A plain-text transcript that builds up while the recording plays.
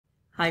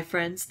Hi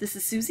friends, this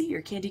is Susie,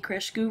 your Candy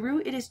Crush guru.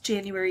 It is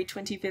January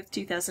 25th,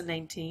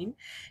 2019.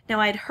 Now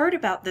I'd heard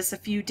about this a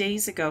few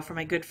days ago from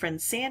my good friend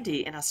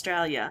Sandy in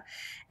Australia,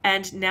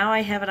 and now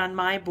I have it on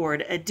my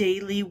board, a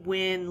daily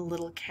win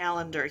little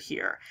calendar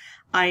here.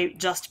 I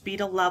just beat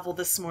a level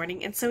this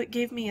morning, and so it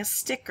gave me a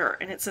sticker,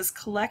 and it says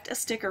collect a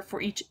sticker for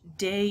each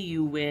day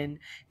you win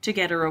to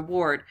get a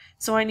reward.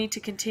 So I need to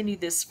continue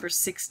this for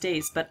 6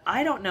 days, but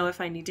I don't know if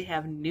I need to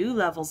have new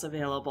levels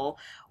available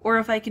or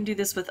if I can do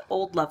this with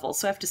old levels.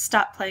 So I have to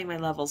stop playing my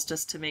levels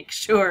just to make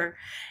sure.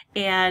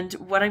 And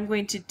what I'm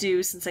going to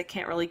do, since I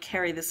can't really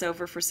carry this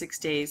over for 6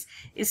 days,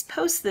 is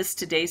post this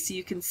today so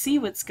you can see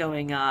what's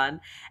going on.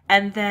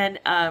 And then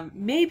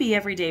maybe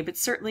every day, but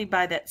certainly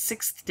by that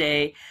 6th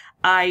day,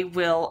 I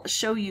will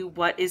show you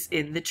what is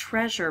in the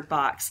treasure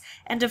box.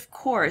 And of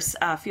course,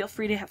 feel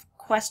free to have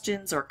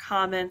questions or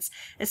comments,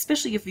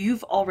 especially if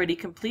you've already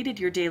completed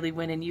your daily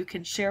win and you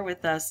can share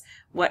with us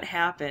what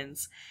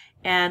happens.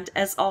 And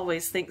as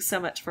always, thanks so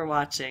much for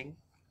watching.